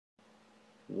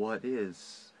What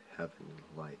is heaven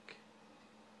like?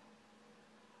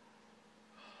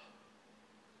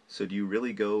 So do you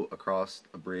really go across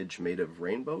a bridge made of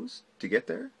rainbows to get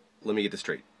there? Let me get this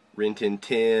straight. Rin Tin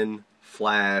Tin,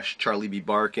 Flash, Charlie B.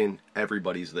 Barkin,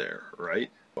 everybody's there, right?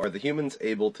 Are the humans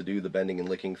able to do the bending and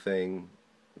licking thing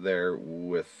there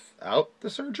without the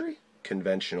surgery?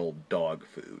 Conventional dog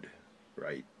food,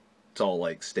 right? It's all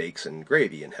like steaks and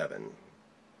gravy in heaven.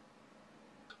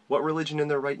 What religion in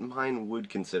their right mind would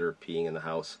consider peeing in the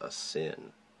house a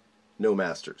sin? No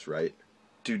masters, right?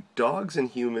 Do dogs and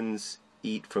humans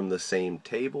eat from the same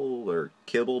table or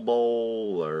kibble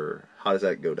bowl, or how does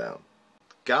that go down?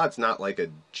 God's not like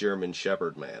a German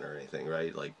Shepherd man or anything,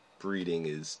 right? Like, breeding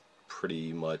is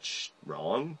pretty much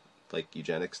wrong, like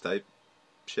eugenics type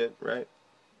shit, right?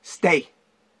 Stay.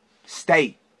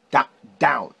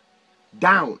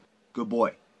 Down. Good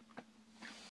boy.